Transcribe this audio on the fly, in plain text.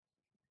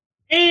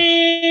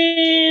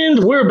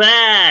we're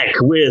back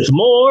with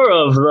more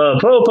of the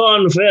Pope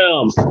on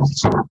Film.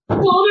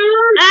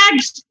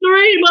 Act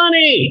 3,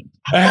 Bunny!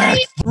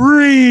 Act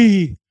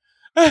 3!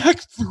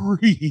 Act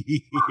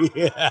 3!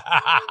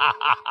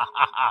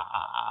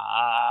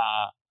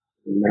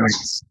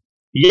 Nice.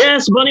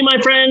 Yes, Bunny, my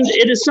friend,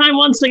 it is time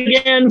once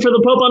again for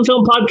the Pope on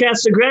Film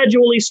podcast to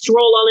gradually stroll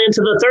on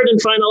into the third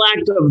and final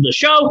act of the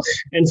show.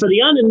 And for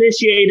the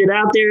uninitiated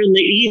out there in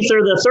the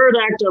ether, the third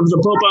act of the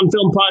Pope on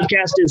Film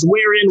podcast is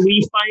wherein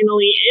we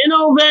finally,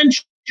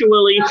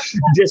 eventually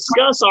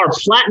discuss our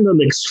platinum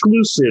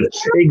exclusive,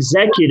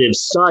 executive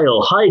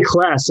style, high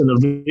class, and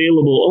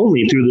available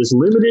only through this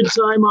limited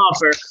time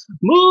offer,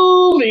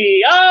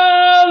 movie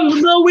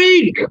of the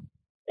week.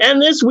 And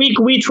this week,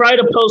 we try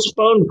to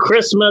postpone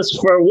Christmas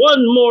for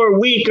one more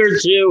week or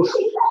two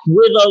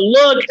with a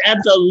look at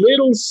the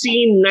Little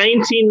Scene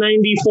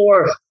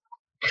 1994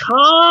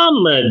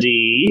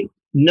 comedy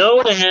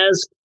known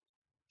as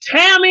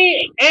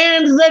Tammy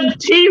and the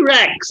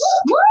T-Rex.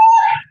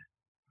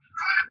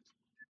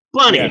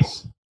 Bunny.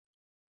 Yes.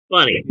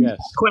 Bunny. Yes.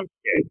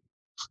 Question.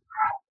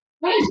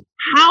 Wait,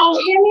 How?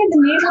 Tammy the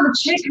name of the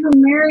chick who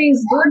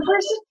marries Bird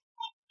Person?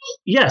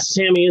 Yes,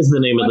 Tammy is the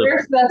name of Wonder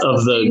if that's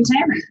the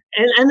Tammy.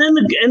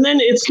 and then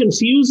it's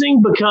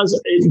confusing because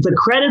the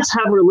credits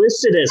have her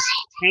listed as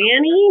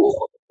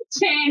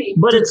Tanny,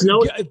 but it's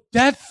no.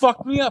 That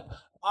fucked me up.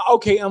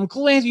 Okay, I'm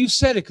glad you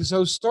said it because I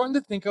was starting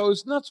to think I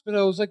was nuts, but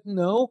I was like,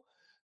 no,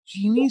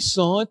 Jeannie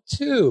saw it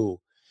too.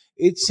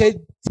 It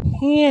said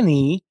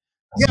Tanny,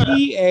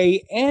 Tanny.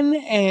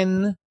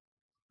 The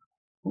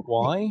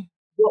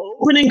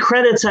opening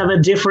credits have a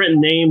different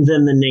name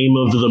than the name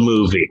of the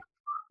movie.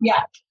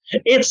 Yeah.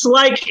 It's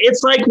like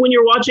when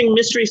you're watching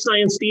Mystery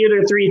Science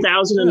Theater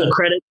 3000 and the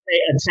credits say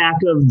Attack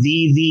of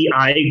the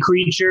Eye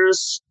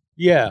Creatures.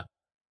 Yeah.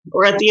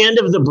 Or at the end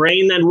of The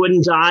Brain That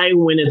Wouldn't Die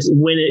when it's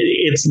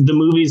the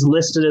movie's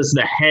listed as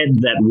The Head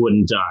That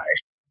Wouldn't Die.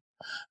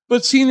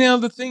 But see, now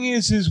the thing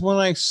is when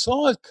I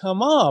saw it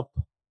come up,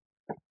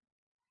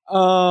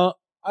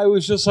 I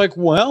was just like,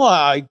 well,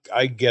 I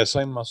guess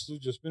I must have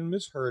just been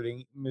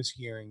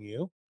mishearing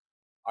you.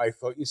 I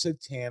thought you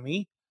said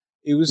Tammy.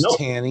 It was nope.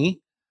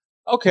 Tanny.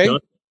 Okay.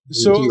 Nope.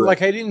 So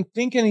like I didn't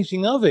think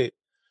anything of it.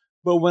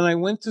 But when I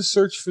went to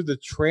search for the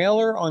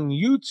trailer on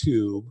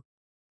YouTube,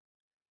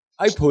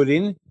 I put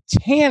in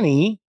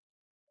Tanny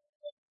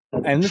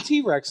and the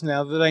T-Rex.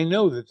 Now that I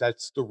know that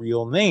that's the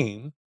real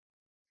name,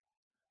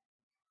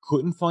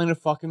 couldn't find a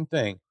fucking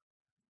thing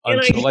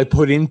until I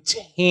put in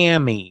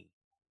Tammy.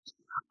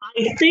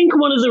 I think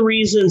one of the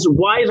reasons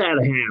why that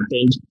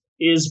happened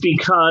is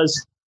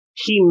because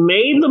he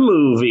made the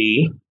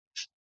movie,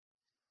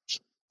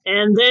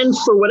 and then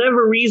for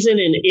whatever reason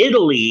in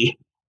Italy,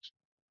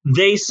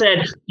 they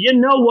said, you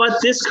know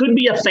what, this could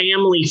be a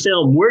family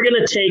film. We're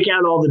going to take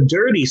out all the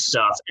dirty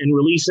stuff and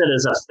release it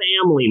as a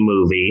family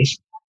movie.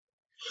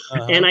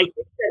 Uh-huh. And I think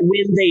that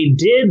when they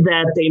did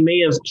that, they may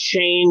have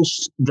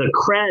changed the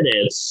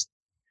credits.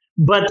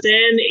 But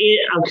then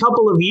a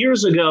couple of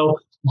years ago,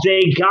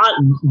 they got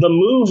the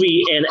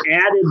movie and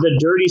added the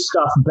dirty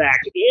stuff back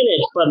in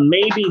it, but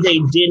maybe they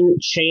didn't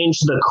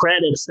change the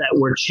credits that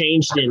were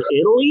changed in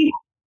Italy.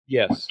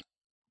 Yes.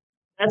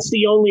 That's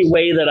the only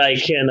way that I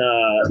can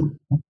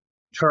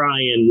try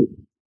and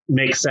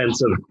make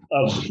sense of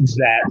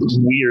that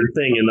weird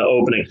thing in the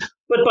opening.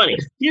 But Bunny,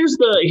 here's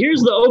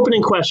the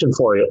opening question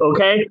for you,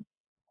 okay?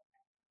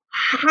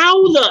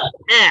 How the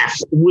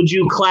F would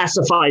you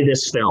classify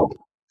this film?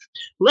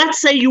 Let's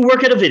say you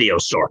work at a video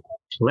store.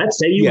 Let's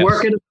say you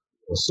work at a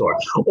video store.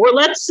 Or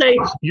let's say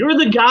you're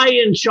the guy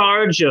in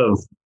charge of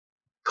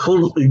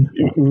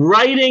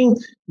writing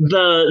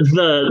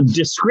the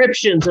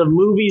descriptions of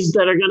movies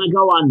that are going to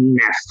go on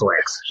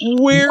Netflix.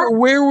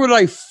 Where would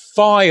I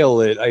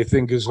file it, I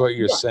think is what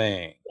you're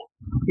saying.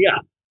 Yeah.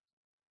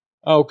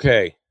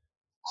 Okay.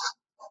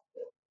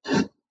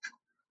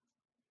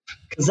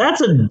 Because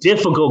that's a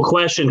difficult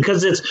question,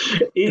 because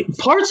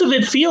parts of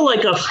it feel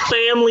like a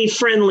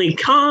family-friendly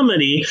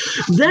comedy,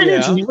 then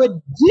it's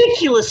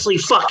ridiculously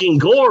fucking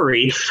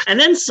gory,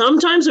 and then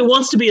sometimes it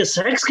wants to be a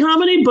sex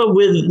comedy, but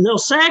with no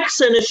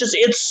sex, and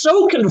it's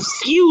so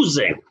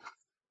confusing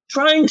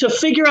trying to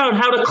figure out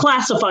how to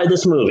classify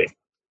this movie.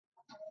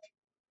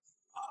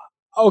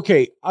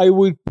 Okay, I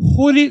would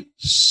put it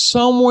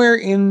somewhere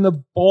in the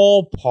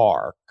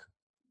ballpark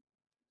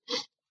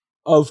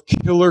of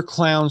Killer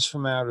Clowns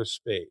from Outer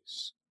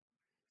Space.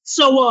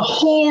 So a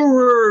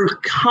horror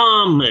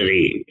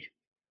comedy.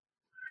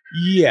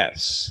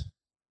 Yes.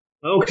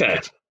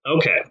 Okay.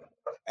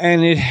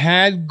 And it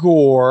had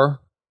gore.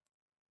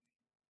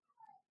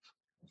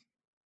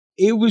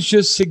 It was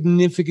just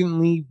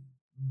significantly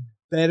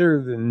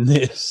better than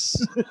this.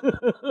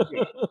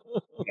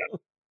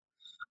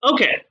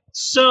 Okay,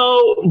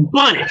 so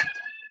Bunny.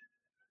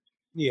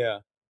 Yeah.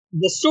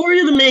 The story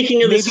of the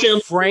making of this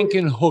film.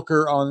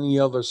 Frankenhooker on the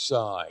other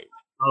side.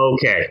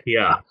 Okay,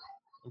 yeah.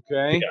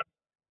 Okay?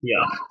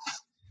 Yeah.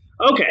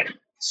 Okay.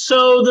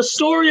 So the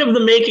story of the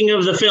making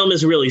of the film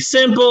is really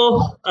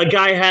simple. A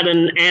guy had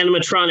an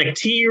animatronic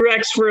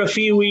T-Rex for a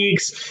few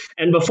weeks,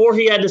 and before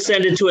he had to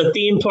send it to a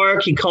theme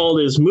park, he called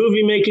his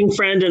movie-making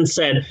friend and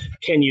said,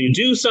 "Can you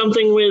do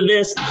something with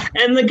this?"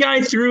 And the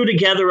guy threw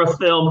together a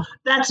film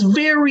that's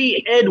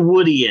very Ed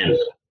Woodian.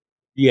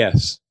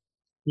 Yes.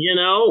 You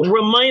know,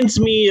 reminds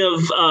me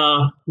of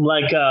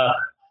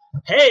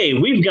hey,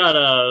 we've got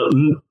a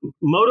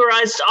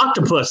motorized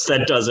octopus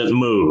that doesn't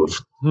move.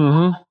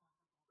 Mm-hmm.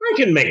 I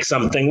can make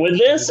something with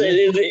this.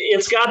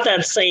 It's got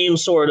that same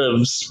sort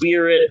of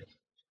spirit.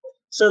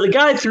 So the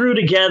guy threw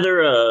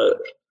together a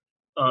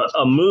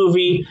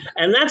movie,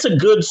 and that's a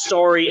good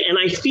story. And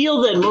I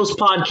feel that most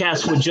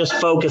podcasts would just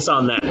focus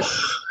on that.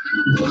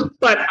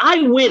 But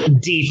I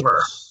went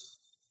deeper.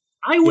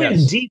 I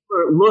went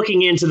deeper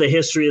looking into the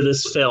history of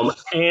this film.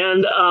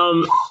 And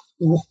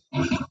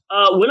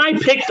when I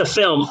picked the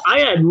film, I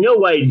had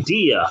no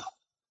idea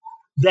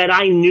that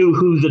I knew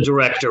who the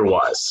director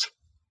was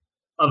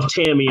of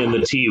Tammy and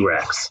the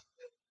T-Rex.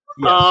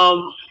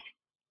 Yes.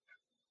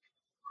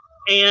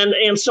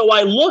 And so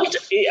I looked,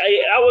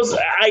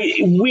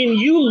 when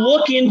you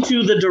look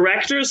into the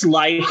director's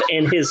life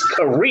and his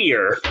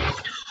career,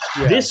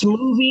 this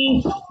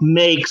movie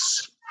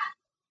makes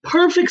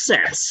perfect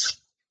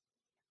sense.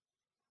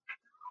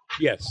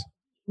 Yes.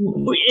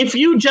 If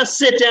you just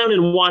sit down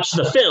and watch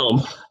the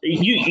film,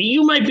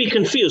 you might be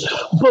confused.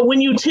 But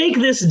when you take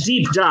this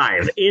deep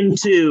dive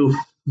into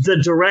the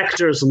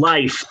director's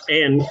life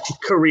and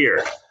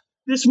career,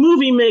 this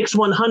movie makes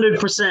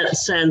 100%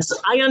 sense.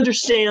 I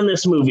understand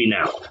this movie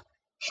now.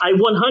 I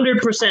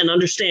 100%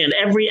 understand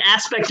every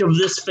aspect of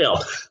this film.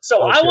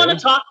 So I want to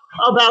talk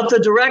about the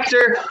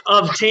director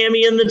of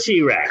Tammy and the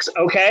T-Rex,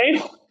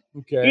 okay?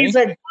 Okay. He's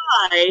a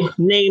guy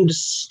named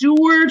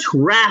Stuart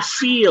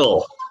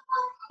Raphael.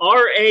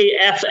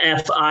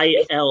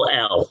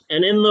 Raffill.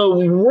 And in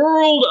the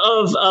world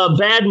of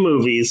bad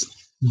movies,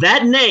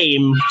 that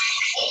name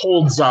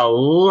holds a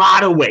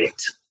lot of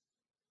weight.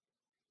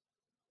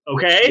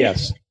 Okay?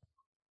 Yes.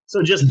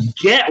 So just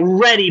get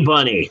ready,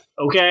 Bunny.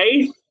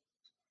 Okay?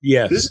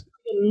 Yes. This is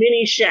a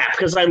mini shaft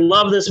because I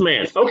love this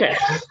man. Okay.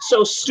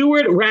 So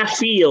Stuart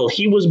Raphael,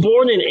 he was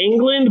born in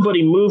England, but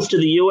he moved to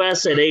the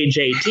U.S. at age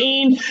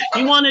 18.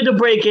 He wanted to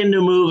break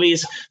into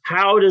movies.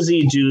 How does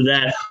he do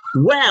that?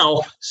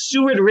 Well,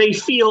 Stuart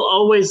Raphael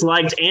always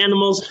liked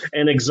animals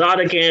and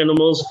exotic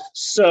animals,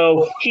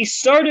 so he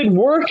started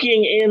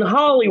working in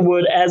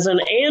Hollywood as an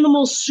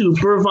animal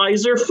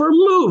supervisor for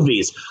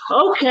movies.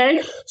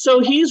 Okay,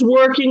 so he's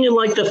working in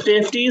like the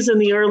 50s and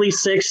the early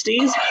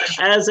 60s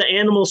as an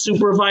animal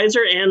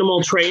supervisor,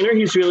 animal trainer.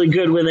 He's really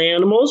good with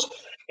animals,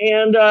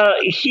 and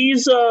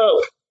he's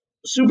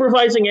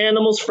supervising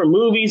animals for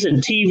movies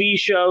and TV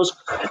shows,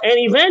 and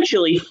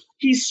eventually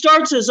he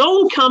starts his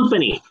own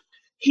company.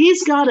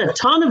 He's got a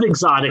ton of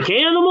exotic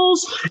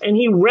animals, and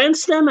he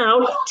rents them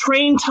out,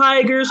 trained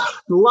tigers,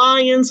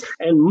 lions,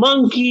 and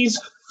monkeys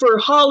for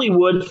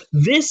Hollywood.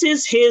 This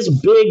is his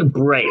big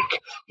break.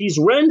 He's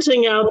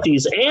renting out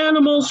these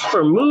animals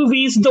for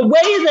movies. The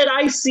way that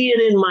I see it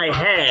in my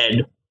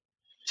head,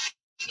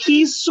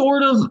 he's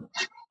sort of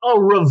a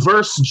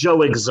reverse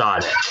Joe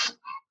Exotic.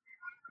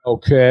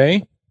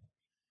 Okay.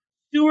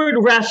 Stuart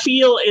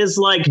Raphael is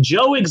like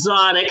Joe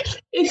Exotic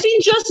if he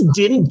just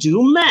didn't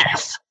do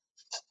meth.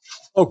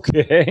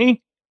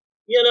 Okay.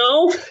 You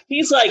know,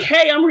 he's like,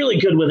 hey, I'm really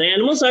good with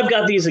animals. I've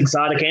got these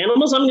exotic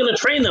animals. I'm going to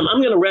train them.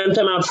 I'm going to rent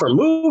them out for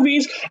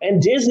movies.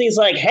 And Disney's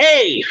like,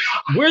 hey,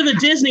 we're the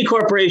Disney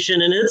Corporation,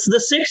 and it's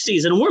the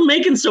 60s, and we're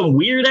making some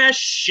weird-ass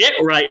shit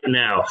right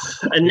now.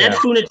 Annette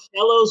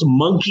Funicello's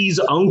Monkey's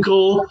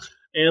Uncle,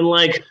 and,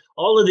 like,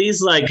 all of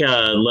these,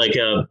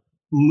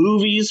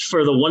 movies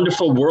for the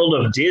wonderful world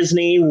of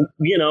Disney,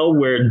 you know,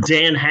 where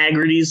Dan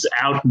Haggerty's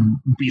out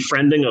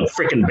befriending a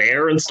freaking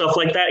bear and stuff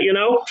like that, you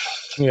know?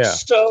 Yeah.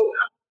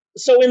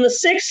 So in the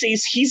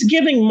 60s, he's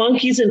giving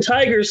monkeys and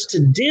tigers to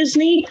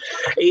Disney.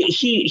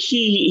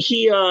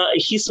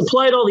 He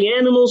supplied all the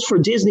animals for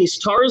Disney's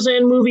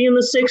Tarzan movie in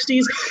the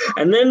 60s,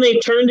 and then they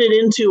turned it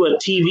into a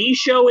TV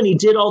show, and he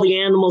did all the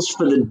animals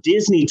for the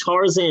Disney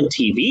Tarzan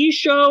TV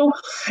show,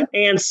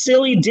 and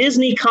silly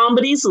Disney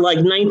comedies like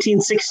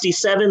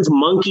 1967's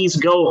Monkeys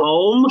Go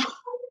Home.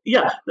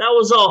 Yeah, that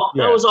was all.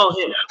 Yeah. That was all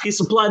him. He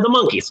supplied the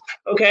monkeys.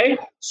 Okay,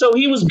 so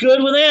he was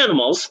good with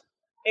animals.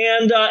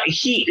 And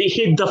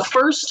he the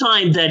first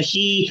time that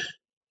he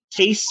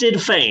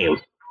tasted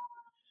fame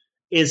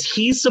is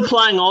he's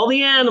supplying all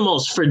the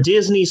animals for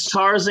Disney's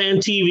Tarzan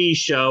TV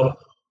show.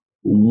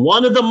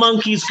 One of the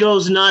monkeys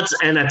goes nuts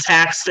and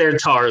attacks their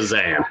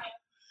Tarzan.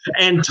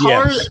 And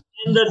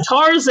the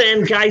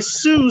Tarzan guy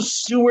sues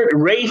Stuart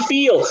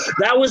Raphael.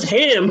 That was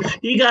him.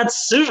 He got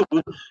sued.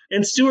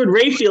 And Stuart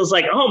Raphael's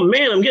like, oh,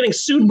 man, I'm getting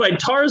sued by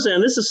Tarzan.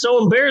 This is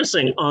so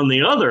embarrassing. On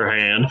the other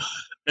hand,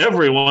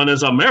 everyone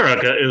in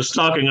America is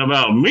talking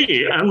about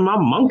me and my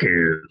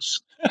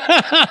monkeys.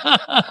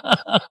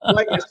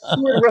 Like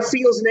Stuart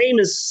Raphael's name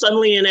is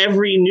suddenly in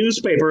every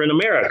newspaper in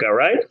America,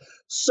 right?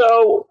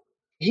 So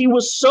he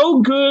was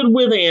so good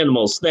with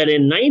animals that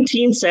in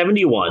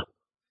 1971,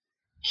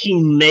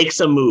 he makes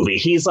a movie.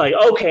 He's like,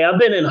 okay, I've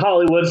been in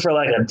Hollywood for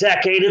like a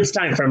decade. It's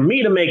time for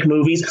me to make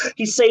movies.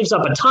 He saves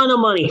up a ton of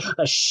money,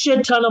 a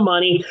shit ton of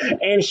money,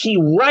 and he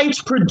writes,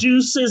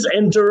 produces,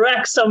 and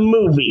directs a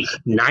movie.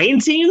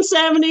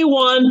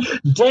 1971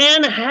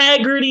 Dan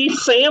Haggerty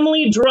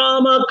family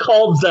drama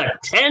called The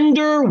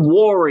Tender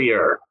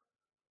Warrior.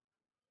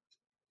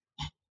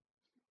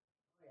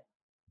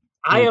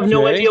 I have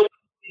no idea what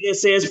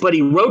this is, but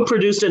he wrote,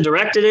 produced, and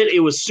directed it. It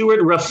was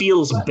Stuart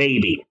Raphael's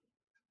baby.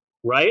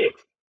 Right?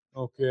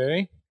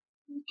 Okay.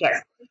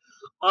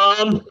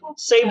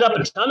 Saved up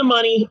a ton of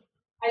money.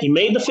 He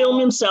made the film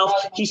himself.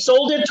 He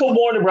sold it to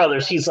Warner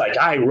Brothers. He's like,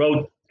 I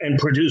wrote and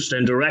produced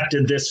and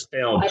directed this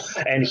film,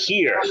 and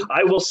here,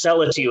 I will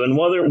sell it to you. And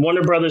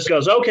Warner Brothers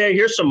goes, okay,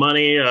 here's some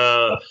money.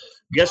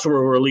 Guess we'll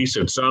release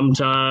it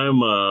sometime.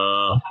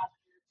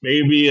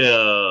 Maybe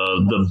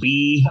the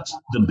B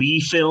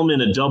film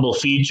in a double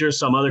feature,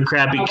 some other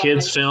crappy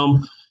kids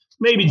film.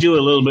 Maybe do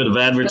a little bit of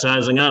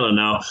advertising. I don't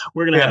know.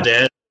 We're gonna have to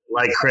edit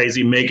like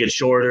crazy, make it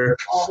shorter.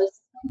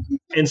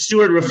 And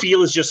Stuart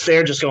Raphael is just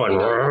there, just going.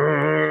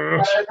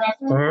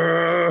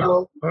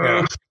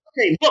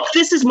 Hey, look,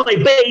 this is my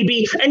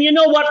baby, and you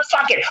know what?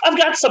 Fuck it. I've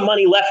got some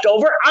money left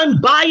over. I'm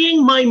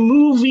buying my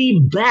movie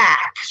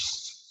back.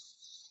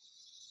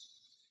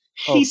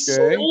 He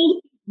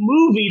sold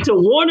movie to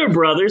Warner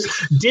Brothers,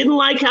 didn't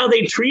like how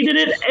they treated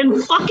it,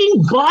 and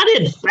fucking bought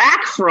it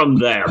back from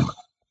them.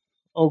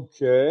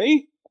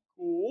 Okay.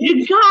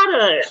 You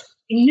gotta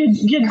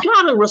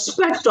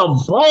respect the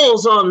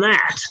balls on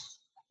that.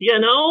 You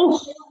know?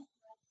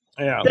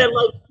 Yeah. That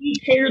like he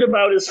cared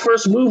about his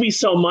first movie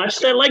so much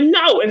that like,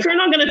 no, if you're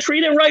not gonna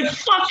treat it right,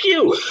 fuck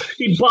you.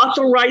 He bought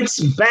the rights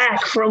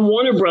back from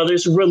Warner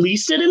Brothers,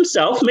 released it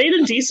himself, made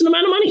a decent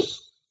amount of money.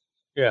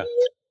 Yeah.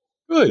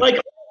 Good.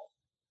 Like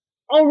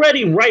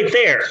already right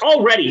there.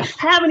 Already.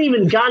 Haven't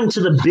even gotten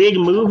to the big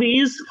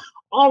movies.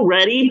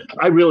 Already,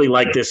 I really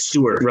like this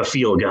Stuart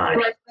Raphael guy.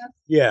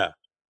 Yeah.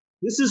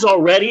 This is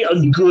already a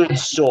good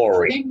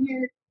story.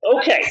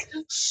 Okay,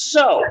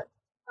 so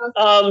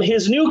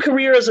his new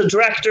career as a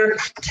director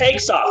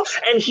takes off,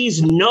 and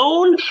he's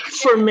known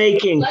for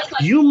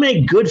you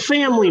make good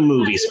family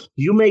movies,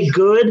 you make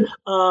good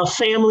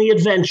family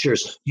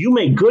adventures, you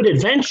make good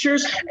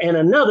adventures, and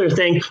another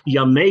thing,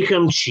 you make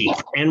them cheap.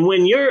 And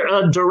when you're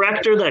a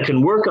director that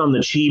can work on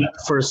the cheap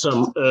for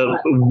some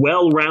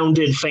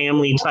well-rounded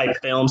family type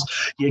films,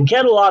 you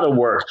get a lot of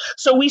work.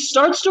 So he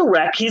starts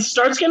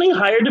getting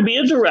hired to be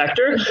a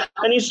director,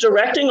 and he's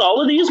directing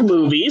all of these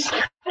movies.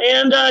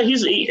 And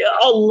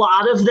a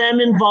lot of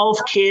them involve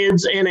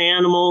kids and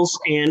animals,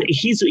 and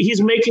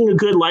he's making a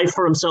good life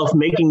for himself,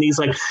 making these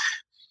like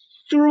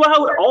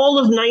throughout all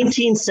of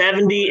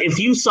 1970. If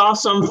you saw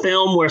some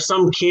film where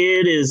some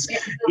kid is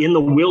in the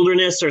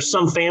wilderness or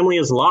some family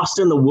is lost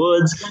in the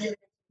woods,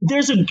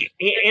 there's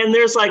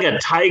like a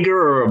tiger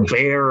or a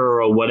bear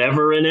or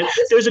whatever in it,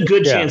 there's a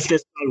good chance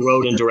this guy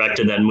wrote and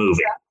directed that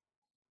movie.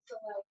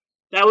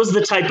 That was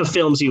the type of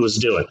films he was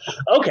doing.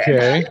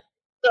 Okay.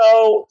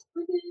 So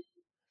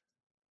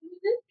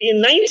in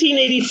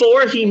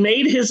 1984, he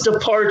made his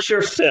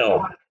departure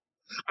film.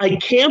 I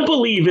can't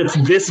believe it's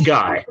this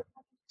guy.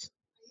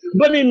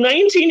 But in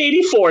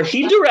 1984,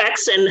 he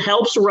directs and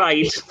helps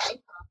write,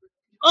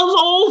 of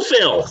all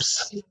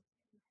films,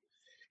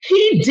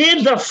 he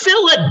did the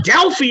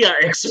Philadelphia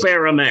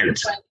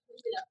Experiment.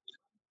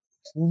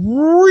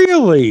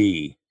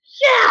 Really?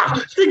 Yeah,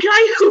 the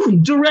guy who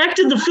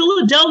directed the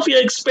Philadelphia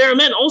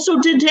Experiment also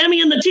did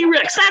Tammy and the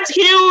T-Rex. That's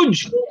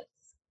huge.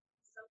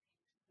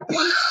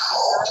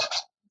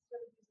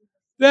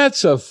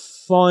 That's a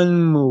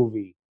fun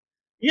movie.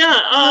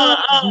 Yeah,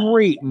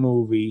 great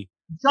movie.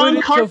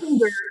 John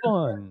Carpenter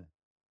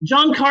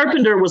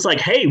was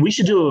like, hey, we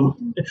should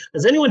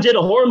has anyone did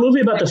a horror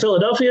movie about the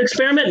Philadelphia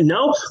Experiment?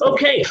 No?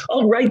 Okay,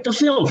 I'll write the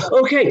film.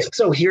 Okay,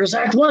 so here's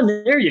Act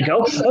 1. There you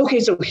go. Okay,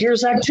 so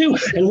here's Act 2.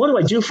 And what do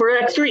I do for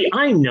Act 3?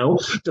 I know.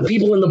 The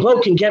people in the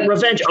boat can get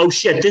revenge. Oh,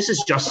 shit, this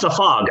is Just the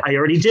Fog. I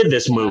already did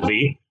this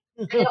movie.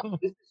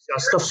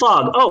 Just the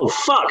Fog. Oh,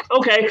 fuck.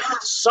 Okay,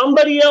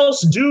 somebody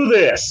else do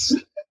this.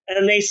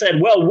 And they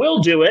said, well, we'll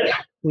do it.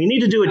 We need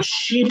to do it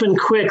cheap and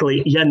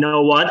quickly. You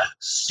know what?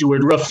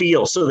 Stuart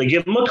Raphael. So they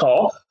give him a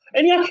call.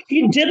 And yeah,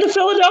 he did the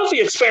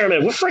Philadelphia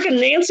Experiment with freaking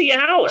Nancy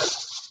Allen.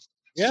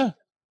 Yeah.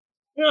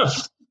 Yeah.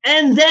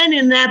 And then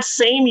in that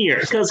same year,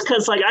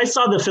 because like I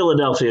saw the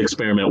Philadelphia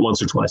Experiment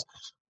once or twice,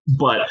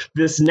 but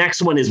this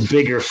next one is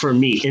bigger for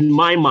me in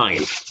my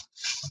mind.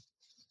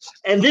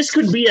 And this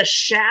could be a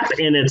shap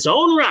in its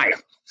own right.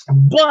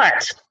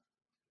 But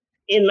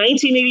in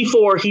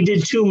 1984, he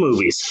did 2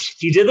 movies.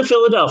 He did the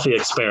Philadelphia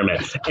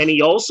Experiment, and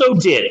he also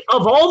did,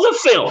 of all the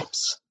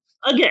films,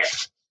 again,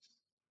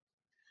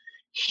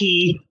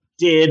 he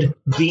did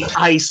The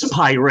Ice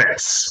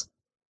Pirates.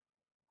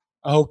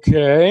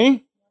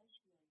 Okay.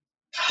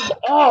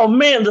 Oh,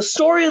 man, the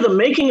story of the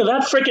making of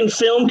that freaking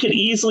film could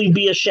easily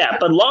be a shap.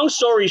 But long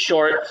story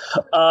short,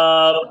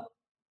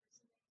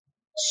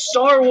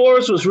 Star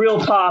Wars was real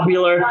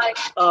popular.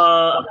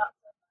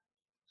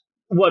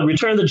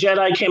 Return of the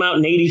Jedi came out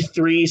in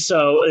 '83,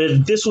 so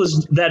this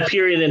was that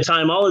period in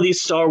time. All of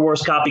these Star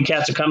Wars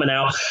copycats are coming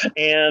out,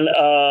 and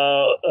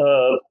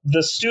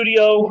the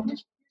studio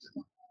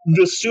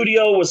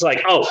was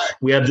like, oh,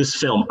 we have this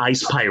film,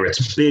 Ice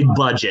Pirates, big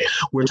budget.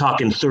 We're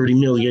talking $30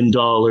 million.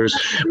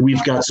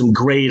 We've got some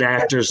great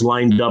actors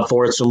lined up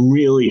for it, some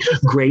really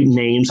great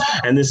names,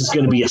 and this is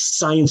going to be a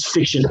science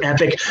fiction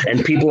epic,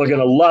 and people are going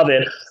to love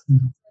it.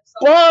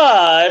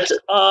 But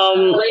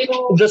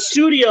the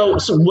studio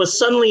was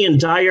suddenly in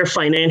dire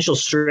financial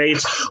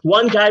straits.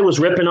 One guy was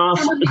ripping off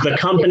the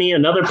company.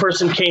 Another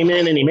person came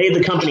in and he made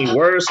the company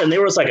worse. And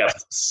there was like a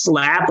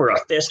slap or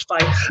a fist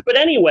fight. But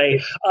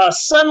anyway,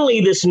 suddenly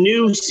this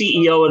new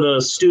CEO of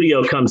the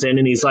studio comes in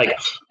and he's like,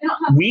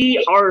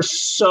 we are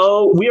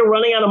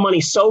running out of money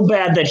so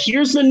bad that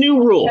here's the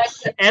new rule.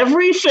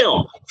 Every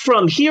film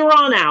from here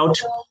on out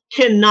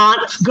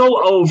cannot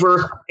go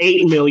over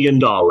 $8 million.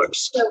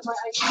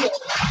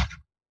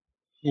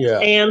 Yeah.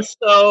 And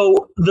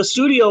so the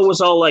studio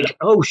was all like,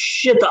 oh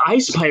shit, the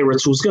Ice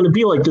Pirates was going to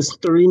be like this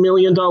 $30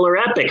 million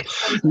epic.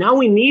 Now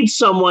we need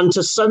someone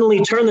to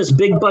suddenly turn this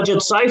big budget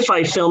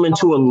sci-fi film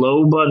into a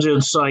low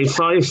budget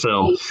sci-fi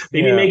film.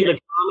 Maybe make it a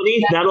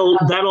comedy.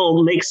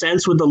 That'll make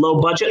sense with the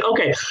low budget.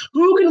 Okay,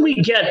 who can we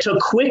get to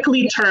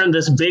quickly turn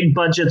this big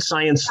budget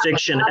science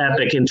fiction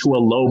epic into a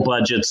low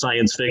budget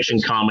science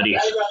fiction comedy?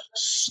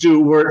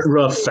 Stuart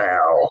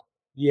Raphael.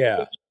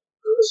 Yeah.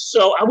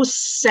 So I was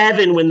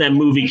 7 when that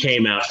movie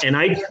came out, and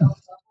I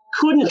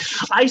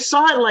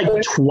saw it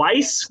like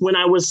twice when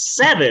I was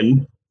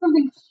 7.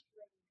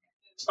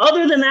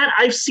 Other than that,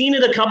 I've seen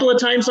it a couple of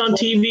times on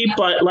TV,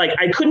 but like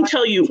I couldn't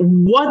tell you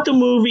what the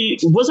movie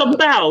was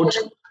about.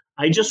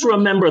 I just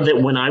remember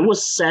that when I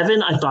was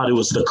 7, I thought it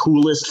was the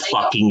coolest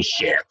fucking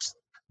shit.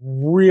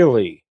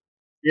 Really?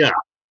 Yeah.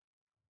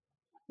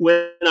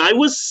 When I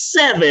was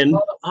 7,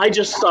 I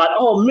just thought,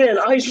 oh man,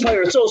 Ice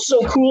Pirates, so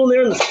cool. And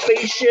they're in the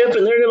spaceship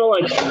and they're going to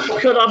like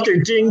cut off their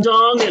ding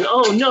dong. And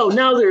oh no,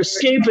 now they're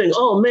escaping.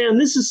 Oh man,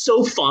 this is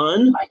so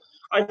fun.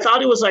 I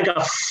thought it was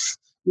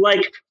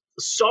like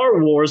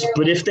Star Wars,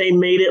 but if they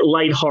made it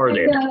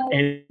lighthearted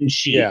and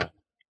cheap. Yeah.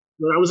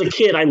 When I was a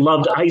kid, I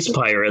loved Ice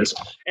Pirates.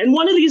 And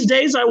one of these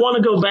days I want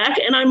to go back,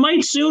 and I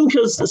might soon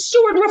because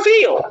Stuart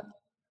Raphael.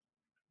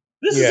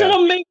 This is an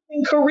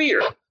amazing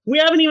career. We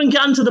haven't even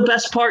gotten to the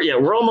best part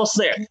yet. We're almost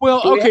there.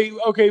 Well,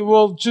 okay.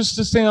 Well, just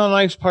to stay on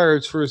Ice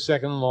Pirates for a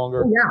second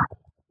longer. Yeah.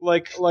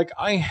 Like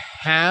I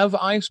have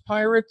Ice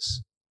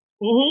Pirates,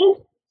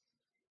 Mm-hmm.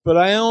 but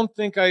I don't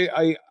think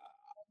and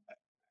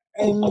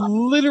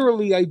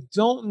literally I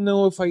don't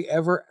know if I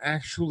ever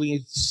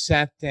actually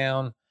sat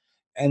down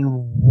and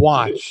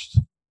watched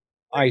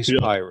Ice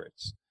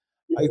Pirates.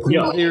 I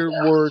think there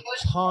were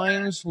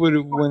times when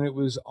it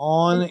was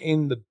on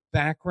in the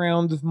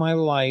background of my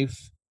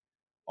life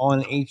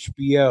on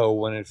HBO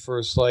when it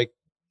first came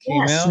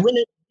out.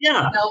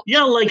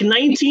 Like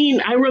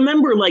I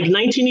remember like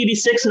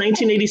 1986,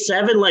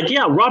 1987,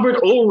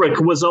 Robert Ulrich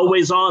was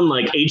always on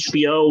like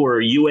HBO or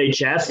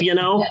UHF, you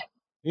know?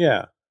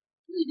 Yeah.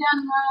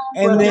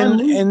 And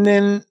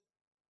then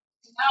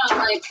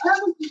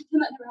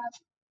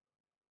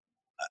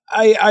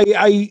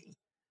I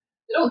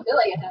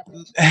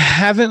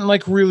haven't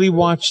like really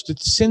watched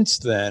it since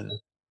then.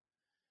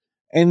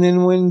 And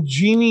then when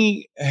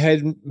Jeannie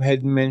had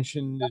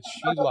mentioned that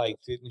she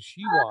liked it and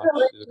she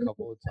watched it a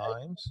couple of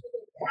times,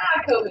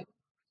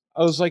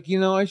 I was like,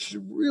 I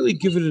should really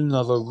give it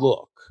another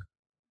look.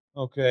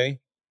 Okay.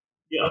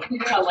 Yeah.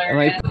 And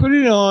I put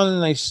it on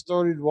and I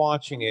started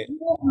watching it.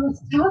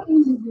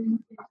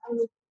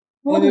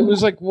 And it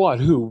was like, what?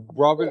 Who?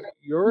 Robert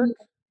Urich?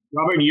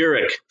 Robert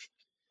Urich.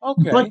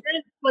 Okay. But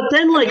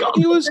then like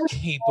he was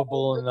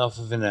capable enough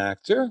of an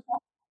actor.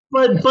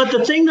 But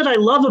the thing that I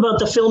love about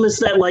the film is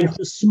that like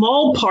the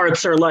small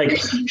parts are like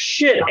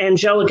shit.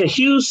 Angelica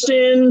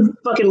Houston,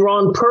 fucking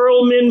Ron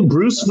Perlman,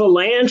 Bruce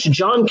Valanche,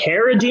 John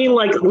Carradine,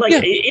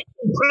 it's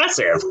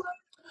impressive.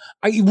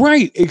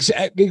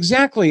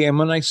 Exactly. And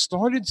when I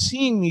started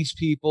seeing these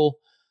people,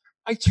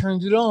 I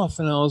turned it off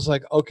and I was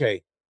like,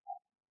 okay,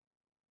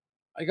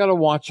 I got to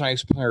watch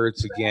Ice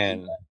Pirates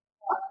again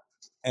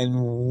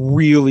and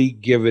really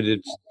give it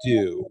its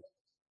due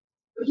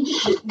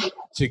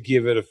to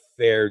give it a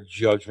fair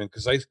judgment.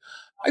 Because I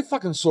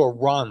fucking saw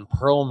Ron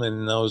Perlman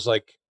and I was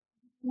like,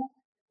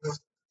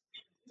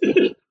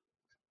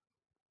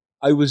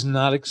 I was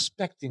not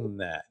expecting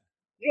that.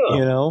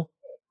 Yeah.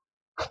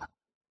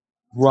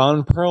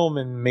 Ron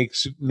Perlman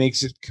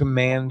makes it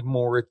command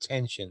more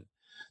attention.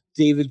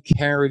 David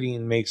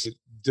Carradine makes it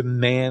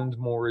demand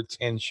more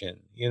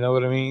attention. You know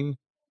what I mean?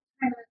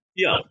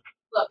 Yeah.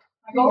 Look,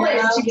 my goal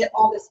is to get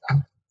all this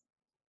stuff.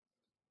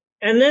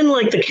 And then,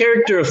 like, the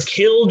character of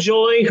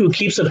Killjoy, who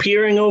keeps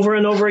appearing over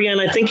and over again,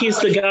 I think he's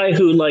the guy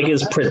who, like,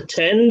 is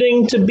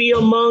pretending to be a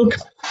monk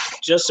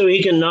just so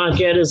he can not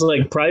get his,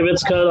 like,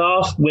 privates cut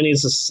off when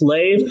he's a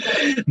slave.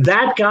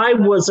 That guy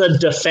was a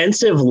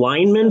defensive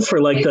lineman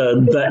for, like,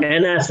 the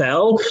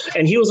NFL,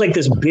 and he was, like,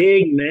 this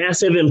big,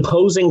 massive,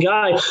 imposing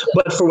guy.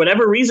 But for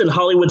whatever reason,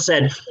 Hollywood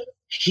said,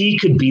 he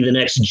could be the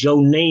next Joe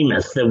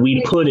Namath that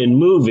we put in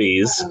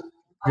movies.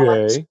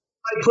 Okay.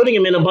 Putting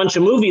him in a bunch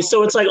of movies.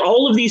 So it's like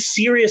all of these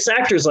serious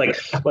actors like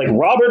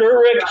Robert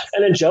Urich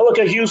and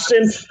Angelica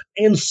Houston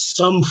and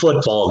some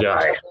football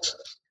guy.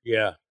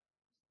 Yeah.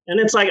 And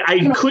it's like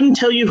I couldn't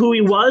tell you who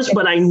he was,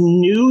 but I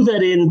knew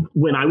that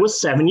when I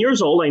was 7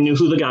 years old, I knew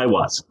who the guy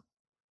was.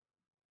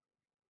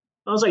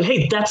 I was like,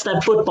 hey, that's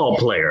that football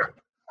player.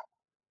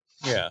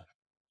 Yeah.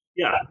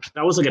 Yeah,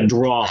 that was like a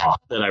draw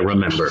that I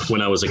remember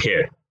when I was a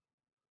kid.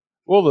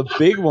 Well, the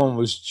big one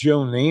was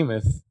Joe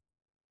Namath.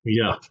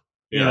 Yeah.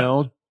 You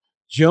know,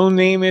 Joe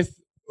Namath,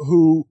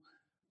 who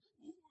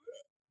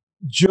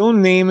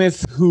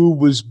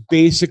was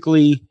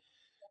basically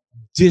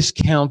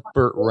discount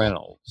Burt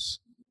Reynolds.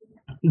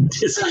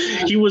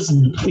 He was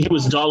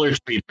Dollar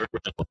Tree Burt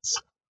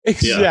Reynolds.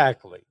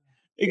 Exactly.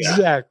 Yeah.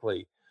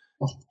 Exactly.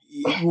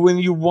 When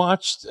you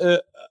watched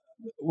a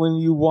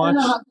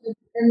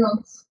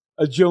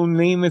Joe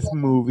Namath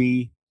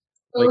movie,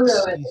 like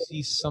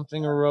CC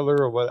something or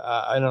other, or what,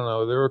 I don't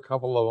know. There were a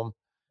couple of them.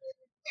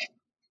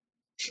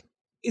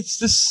 It's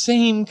the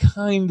same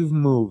kind of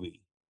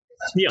movie.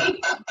 Yeah.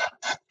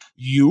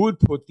 You would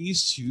put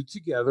these two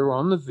together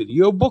on the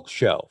video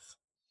bookshelf.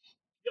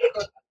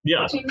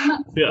 Yeah.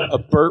 Yeah. A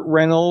Burt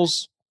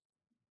Reynolds,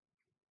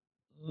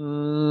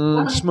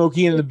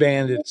 Smokey and the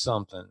Bandit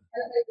something.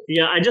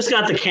 Yeah, I just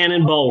got the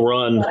Cannonball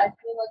Run.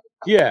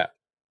 Yeah.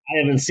 I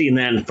haven't seen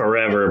that in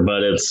forever,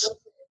 but it's,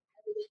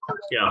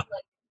 yeah.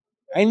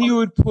 And you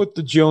would put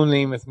the Joe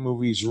Namath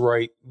movies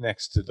right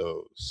next to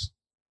those.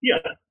 Yeah.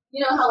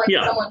 You know how like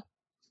someone.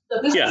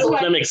 Yeah,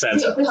 that makes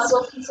sense.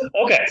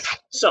 Okay,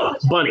 so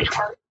Bunny.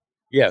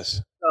 Yes.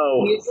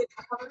 So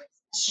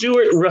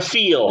Stuart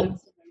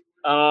Raphael,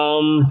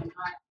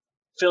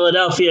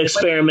 Philadelphia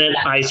Experiment,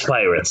 Ice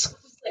Pirates.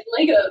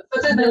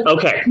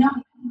 Okay.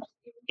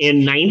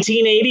 In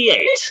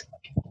 1988,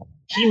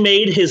 he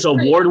made his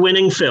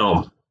award-winning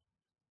film.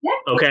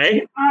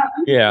 Okay?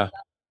 Yeah.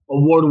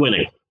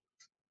 Award-winning.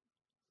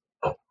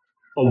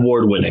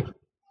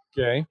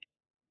 Okay.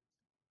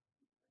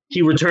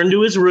 He returned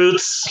to his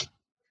roots,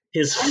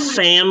 his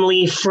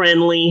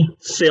family-friendly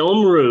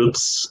film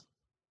roots,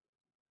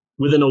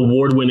 with an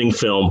award-winning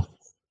film,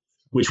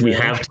 which we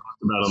have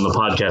talked about on the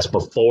podcast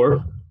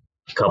before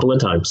a couple of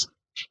times.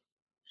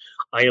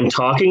 I am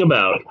talking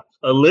about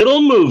a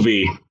little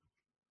movie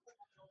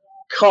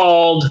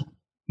called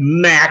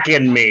Mac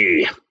and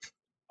Me.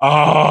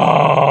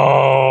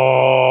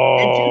 Oh.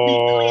 And to be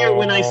clear,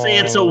 when I say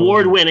it's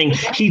award-winning,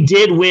 he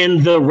did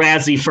win the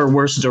Razzie for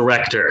Worst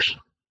Director.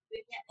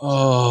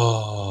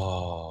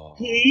 Oh.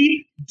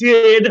 He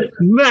did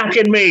Mac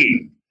and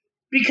Me.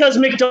 Because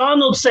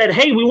McDonald's said,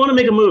 hey, we want to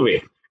make a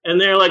movie. And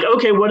they're like,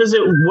 okay, what is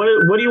it?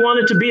 What do you want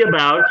it to be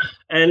about?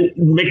 And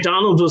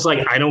McDonald's was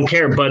like, I don't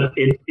care, but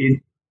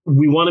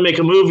we want to make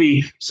a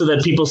movie so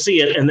that people see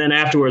it. And then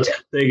afterwards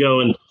they go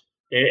and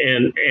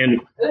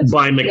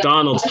buy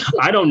McDonald's.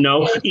 I don't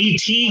know.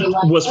 E.T.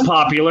 was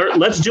popular.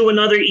 Let's do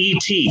another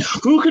E.T.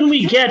 Who can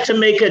we get to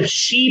make a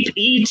cheap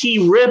E.T.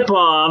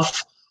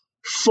 ripoff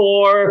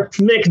for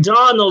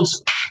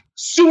McDonald's?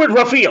 Stuart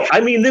Raphael. I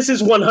mean, this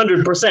is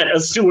 100% a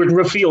Stuart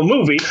Raphael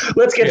movie.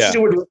 Let's get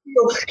Stuart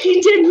Raphael.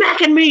 He did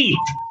Mac and Me.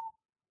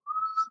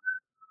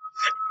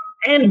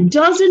 And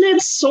doesn't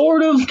it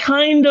sort of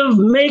kind of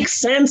make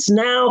sense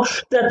now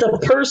that the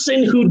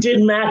person who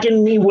did Mac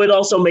and Me would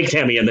also make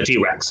Tammy and the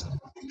T-Rex?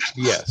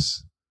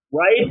 Yes.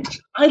 Right?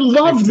 I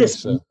love this.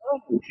 So.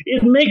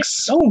 It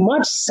makes so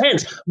much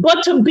sense.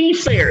 But to be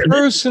fair,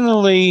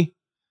 personally,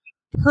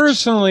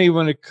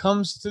 when it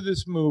comes to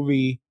this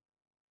movie,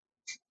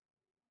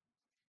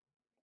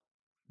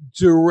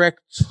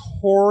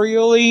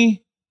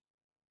 directorially,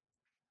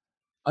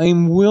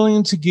 I'm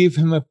willing to give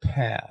him a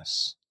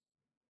pass.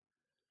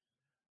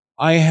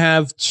 I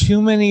have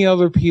too many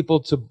other people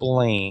to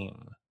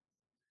blame.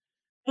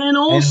 And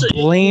also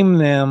blame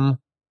them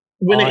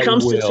when it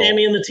comes to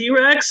Tammy and the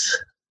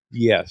T-Rex.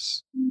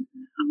 Yes.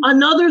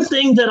 Another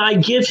thing that I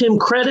give him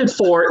credit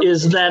for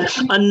is that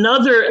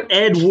another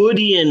Ed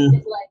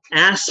Woodian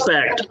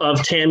aspect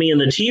of Tammy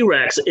and the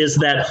T-Rex is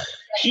that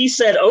he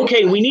said,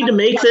 okay, we need to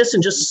make this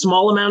in just a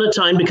small amount of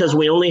time because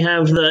we only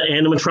have the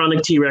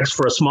animatronic T-Rex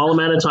for a small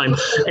amount of time.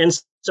 And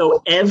so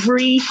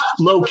every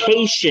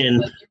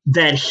location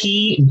that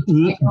he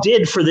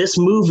did for this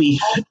movie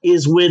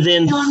is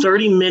within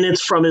 30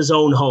 minutes from his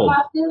own home.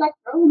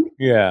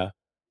 Yeah.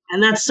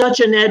 And that's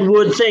such an Ed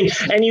Wood thing.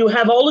 And you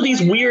have all of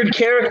these weird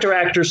character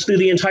actors through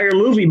the entire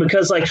movie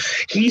because, like,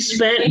 he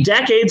spent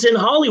decades in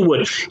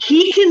Hollywood.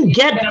 He can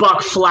get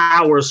Buck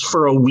Flowers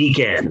for a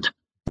weekend.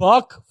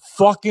 Buck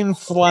fucking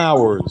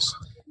Flowers.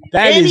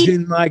 That is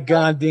in my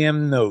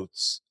goddamn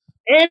notes.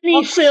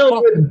 Any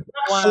film with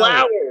Buck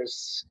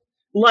Flowers,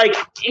 like,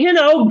 you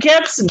know,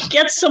 gets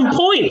some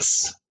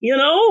points, you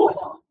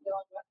know?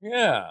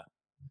 Yeah.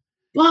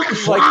 Buck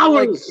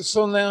Flowers.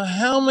 So now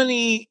how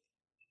many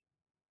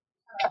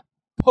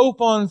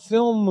Pope on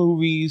Film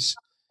movies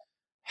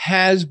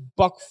has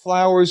Buck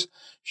Flowers?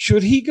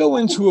 Should he go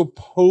into a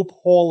Pope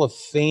Hall of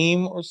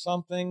Fame or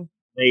something?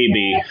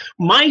 Maybe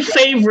my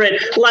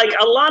favorite, like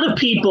a lot of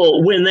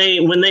people, when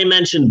they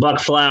mention Buck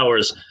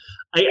Flowers,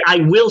 I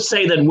will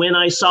say that when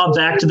I saw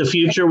Back to the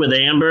Future with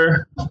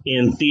Amber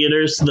in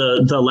theaters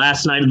the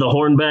last night of the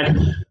Hornbeck,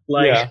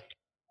 like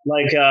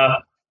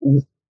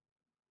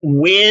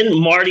when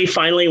Marty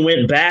finally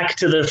went back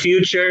to the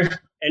future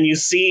and you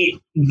see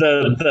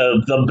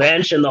the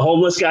bench and the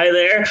homeless guy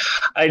there,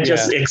 I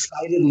just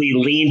excitedly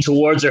lean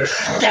towards her.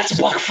 That's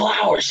Buck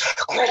Flowers,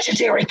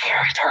 legendary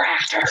character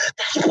actor.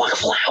 That's Buck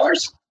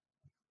Flowers.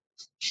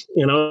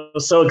 You know,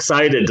 so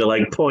excited to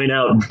like point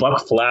out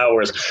Buck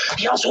Flowers.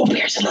 He also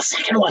appears in the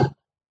second one.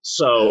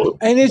 So,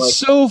 and it's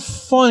so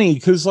funny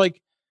because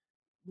like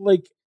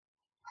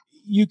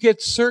you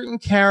get certain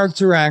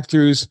character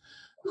actors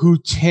who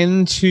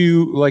tend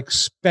to like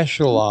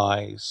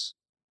specialize.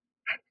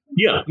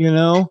 Yeah. You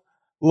know,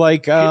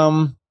 like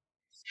the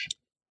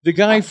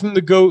guy from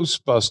the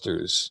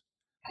Ghostbusters,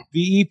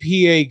 the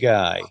EPA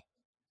guy.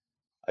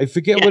 I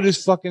forget what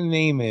his fucking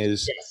name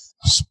is. Yes.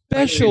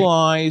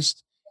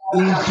 Specialized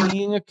in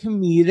being a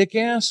comedic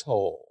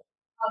asshole.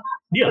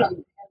 Yeah.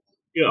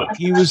 Yeah.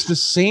 He was the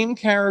same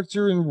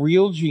character in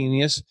Real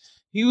Genius.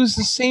 He was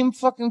the same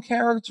fucking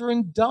character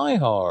in Die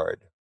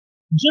Hard.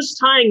 Just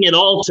tying it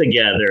all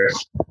together,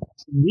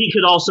 we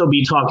could also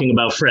be talking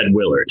about Fred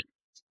Willard.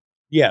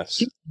 Yes.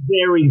 He's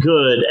very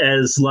good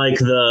as like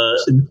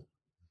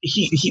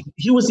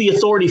he was the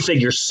authority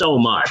figure so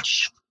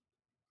much.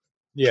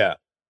 Yeah.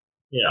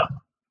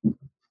 Yeah.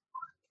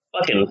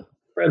 Fucking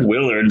Fred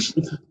Willard.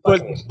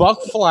 But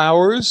Buck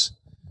Flowers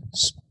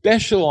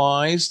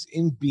specialized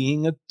in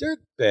being a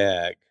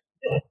dirtbag.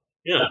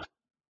 Yeah.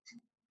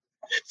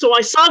 So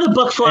I saw the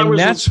Buck Flowers. And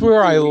that's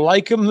where I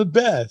like him the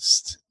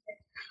best.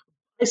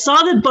 I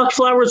saw that Buck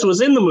Flowers was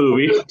in the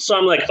movie, so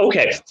I'm like,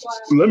 okay,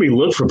 let me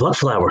look for Buck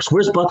Flowers.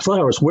 Where's Buck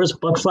Flowers? Where's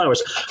Buck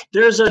Flowers?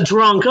 There's a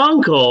drunk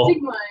uncle.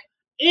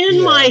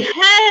 In my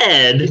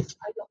head,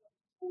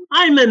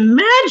 I'm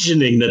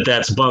imagining that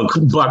that's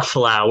Buck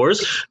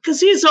Flowers because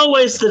he's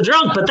always the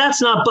drunk, but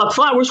that's not Buck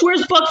Flowers.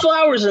 Where's Buck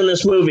Flowers in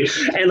this movie?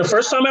 And the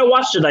first time I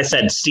watched it, I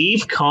said,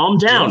 Steve, calm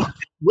down.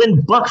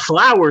 When Buck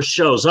Flowers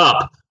shows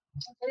up,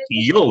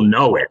 you'll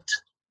know it.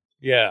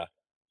 Yeah.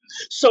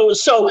 So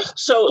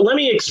let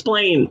me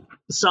explain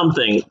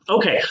something.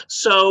 Okay,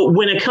 so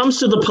when it comes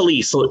to the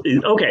police,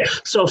 okay,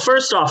 so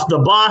first off, the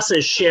boss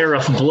is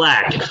Sheriff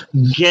Black.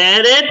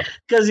 Get it?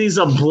 Because he's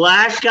a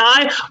black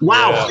guy?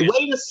 Wow,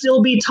 way to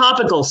still be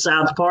topical,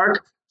 South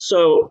Park.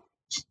 So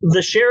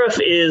the sheriff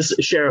is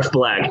Sheriff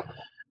Black.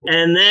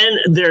 And then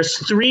there's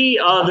three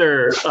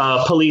other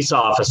police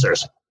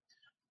officers.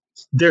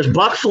 There's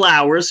Buck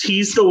Flowers.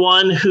 He's the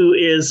one who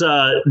is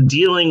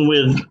dealing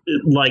with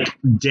like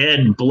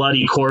dead,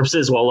 bloody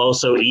corpses while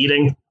also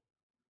eating.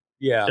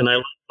 Yeah. And I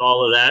like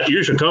all of that.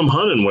 You should come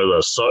hunting with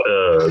us,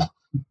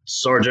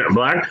 Sergeant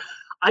Black.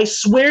 I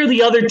swear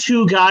the other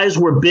two guys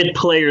were bit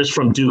players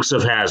from Dukes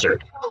of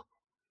Hazzard.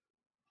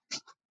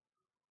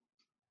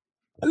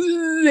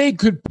 They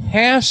could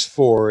pass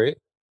for it.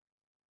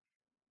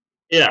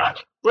 Yeah.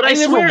 But I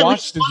never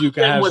watched the Duke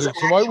of Hazzard,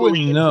 so I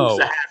wouldn't know.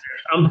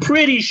 I'm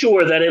pretty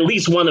sure that at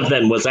least one of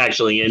them was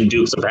actually in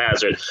Dukes of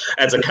Hazzard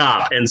as a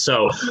cop. And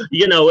so,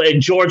 you know,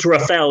 George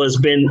Raphael has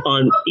been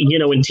on, you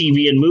know, in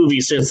TV and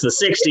movies since the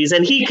 60s,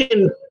 and he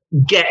can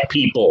get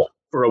people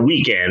for a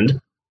weekend.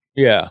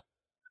 Yeah.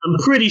 I'm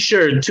pretty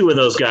sure two of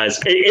those guys,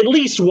 at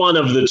least one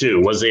of the two,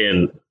 was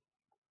in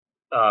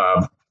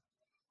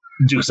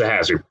Dukes of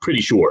Hazzard.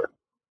 Pretty sure.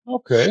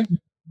 Okay.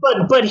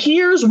 But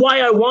here's why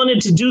I wanted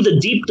to do the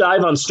deep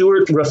dive on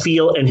Stuart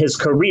Raphael and his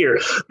career,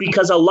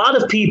 because a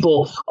lot of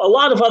people, a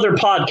lot of other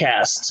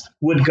podcasts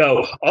would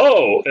go,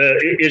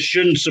 it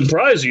shouldn't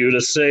surprise you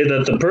to say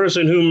that the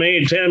person who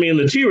made Tammy and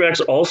the T-Rex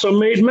also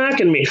made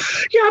Mac and Me.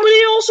 Yeah, but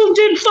he also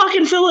did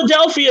fucking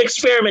Philadelphia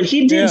Experiment.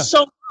 He did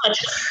so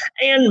much.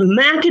 And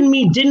Mac and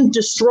Me didn't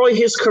destroy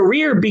his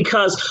career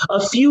because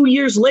a few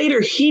years later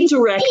he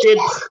directed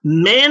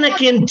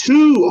Mannequin 2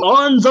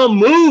 on the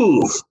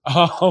Move.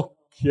 Oh.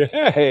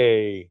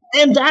 Yay.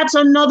 And that's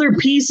another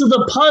piece of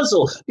the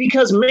puzzle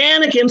because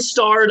Mannequin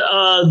starred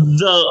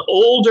the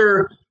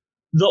older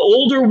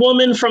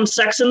woman from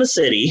Sex and the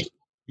City.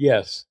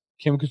 Yes,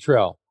 Kim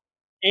Cattrall.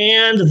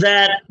 And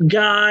that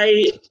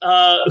guy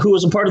who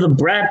was a part of the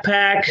Brat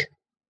Pack.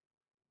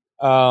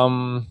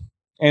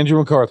 Andrew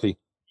McCarthy.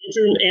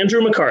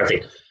 Andrew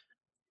McCarthy.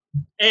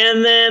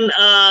 And then,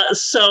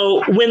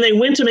 so when they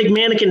went to make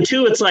Mannequin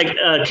 2, it's like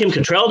Kim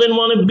Cattrall didn't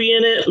want to be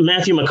in it.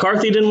 Matthew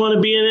McCarthy didn't want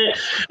to be in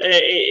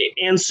it.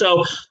 And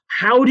so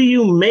how do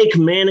you make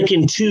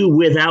Mannequin 2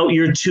 without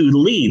your two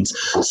leads?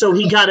 So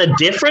he got a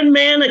different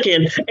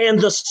mannequin, and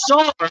the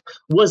star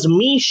was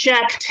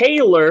Meshack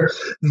Taylor,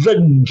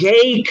 the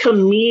gay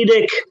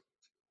comedic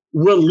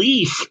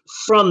relief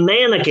from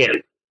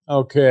Mannequin.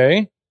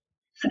 Okay.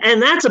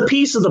 And that's a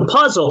piece of the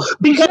puzzle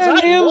because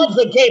I love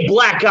the gay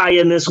black guy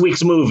in this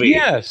week's movie.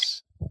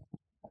 Yes.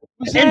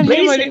 Was that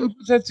him? I didn't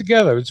put that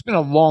together. It's been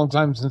a long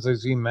time since I've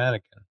seen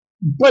Mannequin.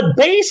 But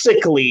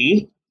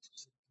basically,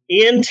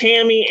 in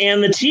Tammy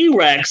and the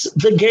T-Rex,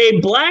 the gay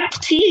black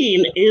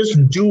teen is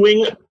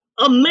doing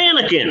a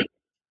mannequin.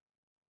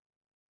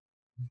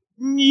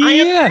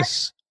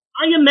 Yes.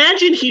 I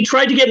imagine he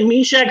tried to get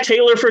Meshach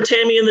Taylor for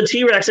Tammy and the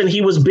T-Rex, and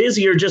he was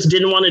busy or just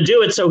didn't want to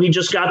do it, so he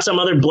just got some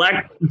other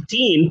black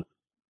teen.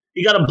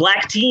 He got a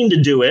black teen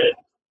to do it.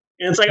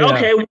 And it's like,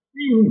 okay,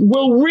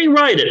 we'll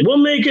rewrite it. We'll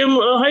make him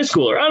a high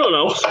schooler. I don't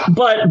know.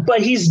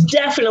 But he's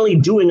definitely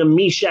doing a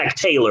Meshach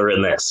Taylor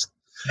in this.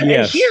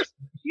 Yes. And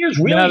here's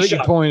really now that shocking.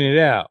 You pointed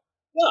out.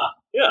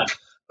 Yeah.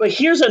 But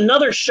here's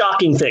another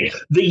shocking thing.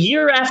 The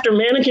year after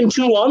Mannequin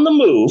 2 on the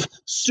Move,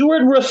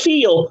 Stuart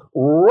Raphael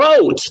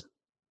wrote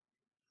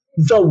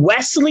the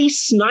Wesley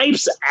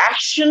Snipes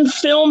action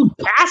film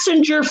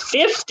Passenger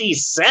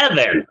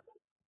 57.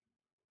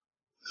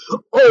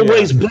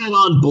 Always bet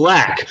on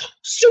black.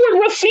 Stuart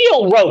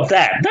Raphael wrote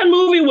that. That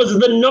movie was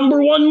the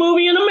 #1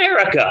 movie in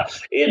America.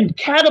 It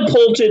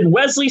catapulted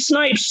Wesley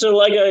Snipes to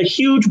like a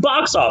huge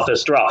box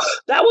office draw.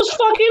 That was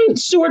fucking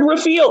Stuart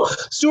Raphael.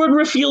 Stuart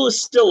Raphael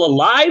is still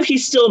alive. He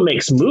still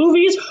makes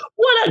movies.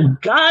 What a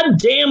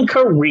goddamn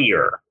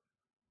career.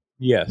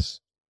 Yes.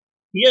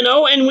 You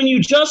know, and when you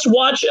just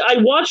I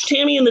watched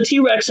Tammy and the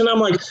T-Rex and I'm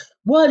like,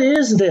 what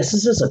is this?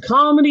 Is this a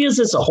comedy? Is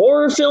this a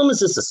horror film? Is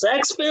this a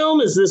sex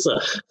film? Is this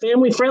a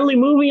family-friendly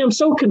movie? I'm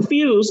so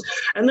confused.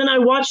 And then I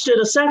watched it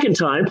a second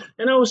time,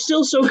 and I was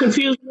still so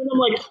confused. And I'm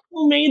like,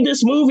 who made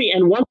this movie?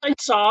 And once I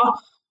saw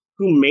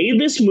who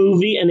made this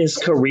movie and his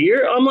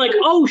career, I'm like,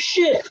 oh,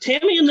 shit,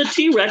 Tammy and the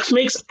T-Rex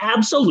makes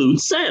absolute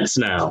sense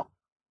now.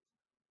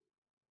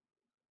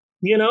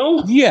 You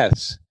know?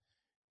 Yes.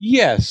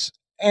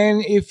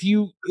 And if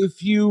you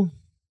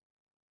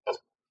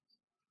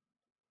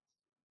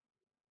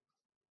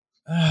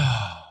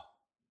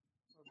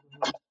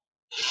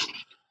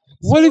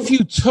what if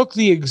you took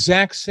the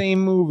exact same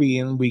movie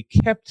and we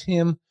kept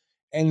him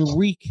and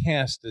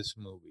recast this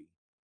movie?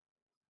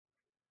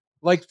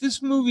 Like,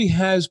 this movie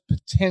has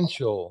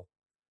potential,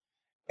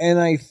 and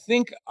I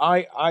think I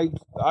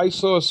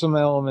saw some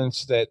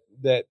elements that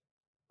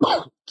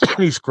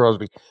please,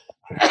 Crosby.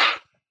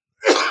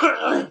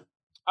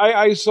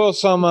 I saw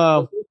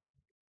some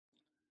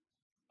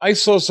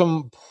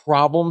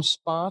problem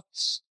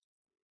spots.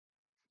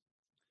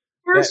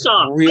 First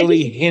off,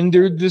 really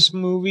hindered this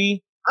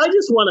movie. I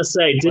just want to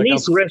say,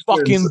 Denise Richards,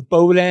 fucking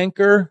boat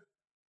anchor.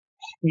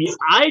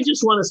 I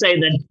just want to say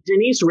that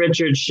Denise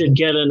Richards should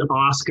get an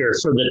Oscar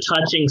for the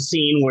touching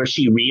scene where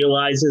she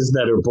realizes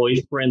that her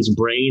boyfriend's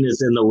brain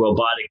is in the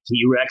robotic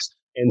T-Rex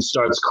and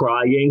starts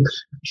crying.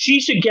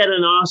 She should get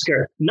an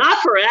Oscar, not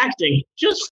for acting, just